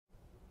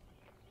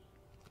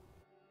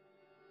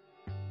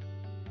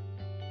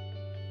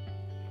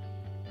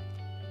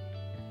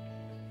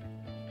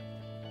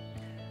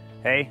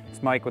Hey,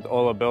 it's Mike with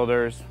Ola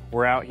Builders.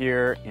 We're out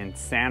here in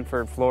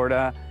Sanford,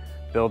 Florida,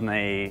 building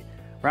a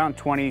around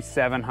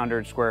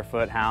 2,700 square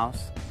foot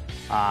house.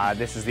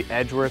 This is the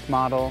Edgeworth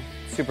model,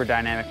 super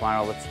dynamic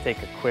model. Let's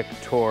take a quick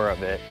tour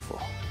of it.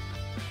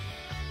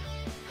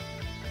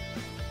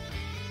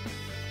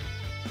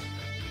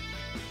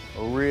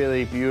 A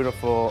really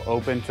beautiful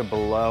open to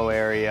below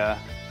area,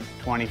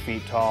 20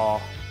 feet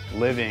tall,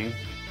 living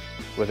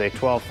with a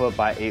 12-foot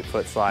by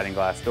 8-foot sliding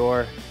glass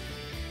door,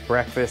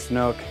 breakfast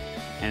nook,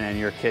 and then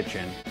your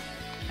kitchen.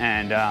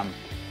 And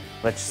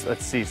let's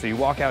see, so you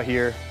walk out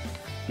here,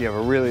 you have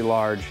a really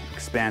large,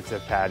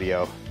 expansive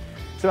patio.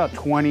 It's about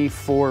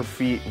 24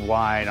 feet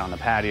wide on the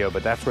patio,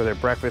 but that's where their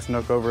breakfast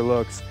nook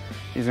overlooks.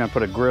 He's gonna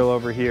put a grill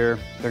over here.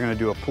 They're gonna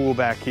do a pool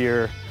back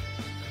here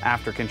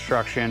after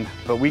construction,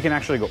 but we can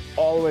actually go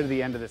all the way to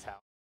the end of this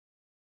house.